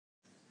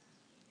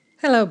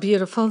Hello,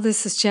 beautiful.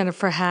 This is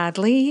Jennifer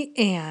Hadley,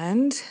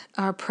 and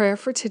our prayer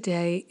for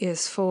today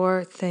is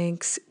for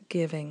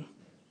thanksgiving,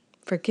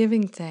 for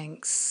giving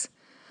thanks.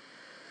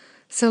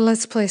 So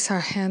let's place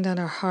our hand on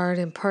our heart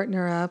and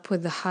partner up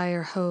with the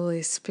higher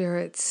Holy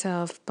Spirit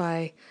self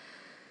by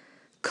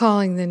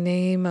calling the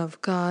name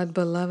of God,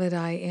 beloved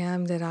I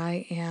am that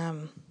I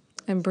am,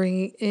 and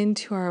bringing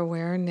into our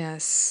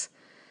awareness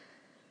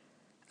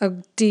a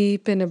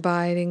deep and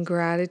abiding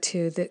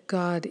gratitude that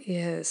God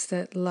is,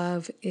 that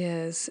love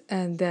is,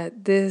 and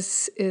that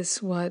this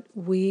is what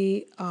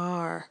we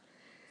are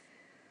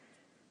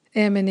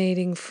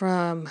emanating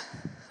from.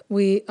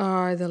 We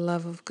are the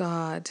love of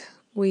God.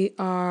 We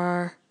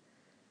are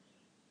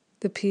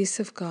the peace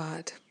of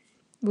God.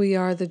 We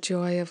are the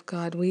joy of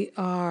God. We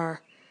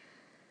are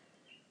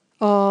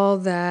all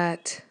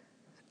that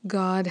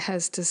God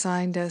has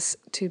designed us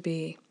to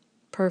be.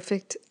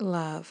 Perfect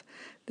love,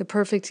 the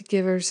perfect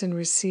givers and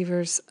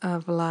receivers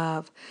of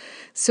love.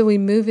 So we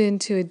move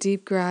into a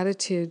deep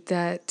gratitude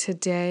that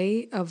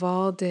today, of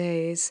all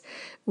days,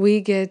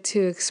 we get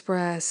to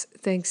express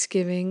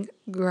thanksgiving,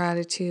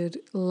 gratitude,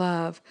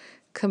 love,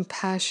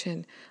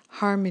 compassion,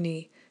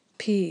 harmony,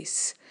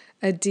 peace,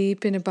 a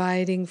deep and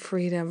abiding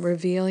freedom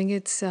revealing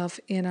itself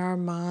in our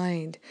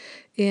mind,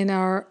 in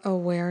our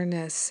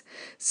awareness.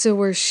 So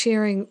we're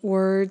sharing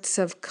words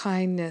of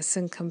kindness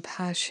and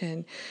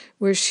compassion.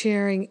 We're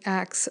sharing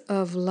acts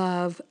of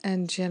love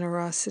and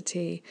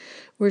generosity.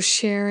 We're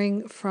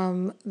sharing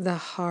from the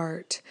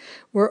heart.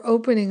 We're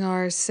opening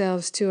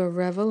ourselves to a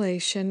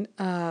revelation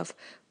of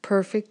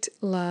perfect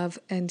love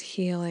and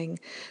healing.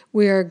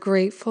 We are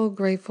grateful,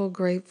 grateful,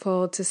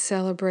 grateful to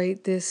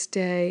celebrate this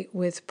day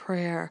with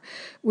prayer.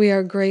 We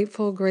are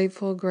grateful,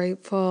 grateful,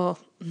 grateful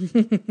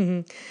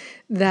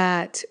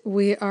that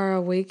we are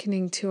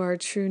awakening to our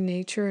true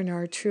nature and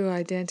our true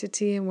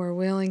identity, and we're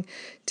willing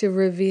to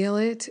reveal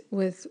it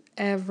with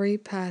every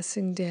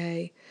passing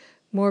day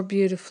more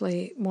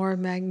beautifully, more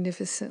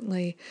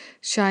magnificently,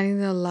 shining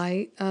the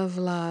light of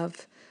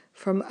love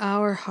from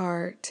our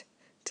heart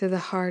to the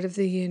heart of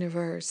the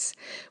universe.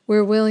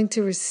 We're willing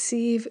to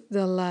receive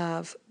the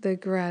love, the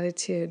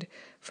gratitude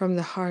from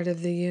the heart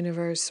of the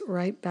universe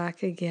right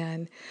back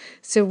again.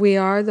 So we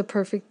are the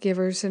perfect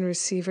givers and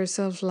receivers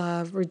of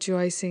love,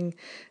 rejoicing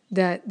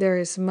that there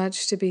is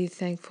much to be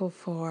thankful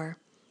for.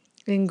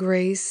 In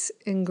grace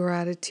and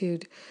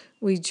gratitude,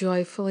 we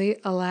joyfully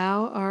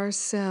allow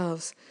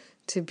ourselves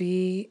to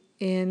be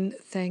in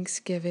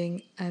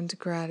thanksgiving and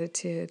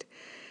gratitude.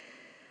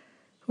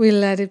 We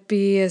let it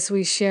be as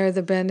we share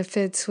the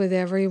benefits with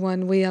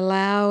everyone. We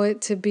allow it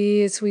to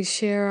be as we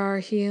share our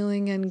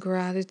healing and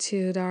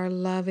gratitude, our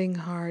loving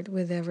heart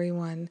with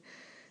everyone.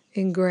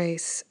 In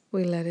grace,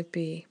 we let it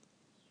be.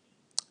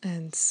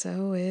 And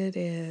so it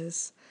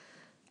is.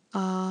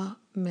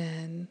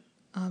 Amen.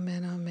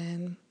 Amen.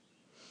 Amen.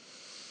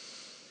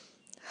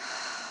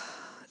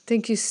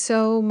 Thank you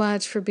so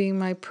much for being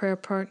my prayer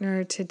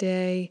partner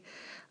today.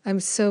 I'm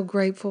so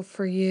grateful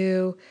for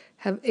you.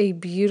 Have a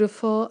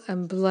beautiful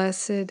and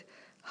blessed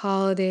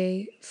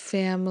holiday,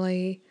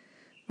 family.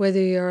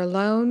 Whether you're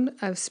alone,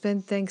 I've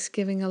spent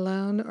Thanksgiving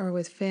alone, or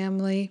with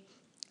family.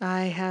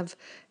 I have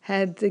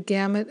had the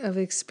gamut of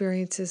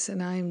experiences,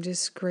 and I am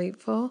just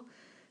grateful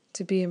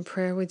to be in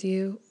prayer with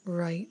you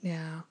right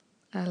now.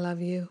 I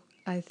love you.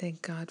 I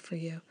thank God for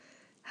you.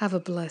 Have a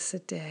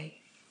blessed day.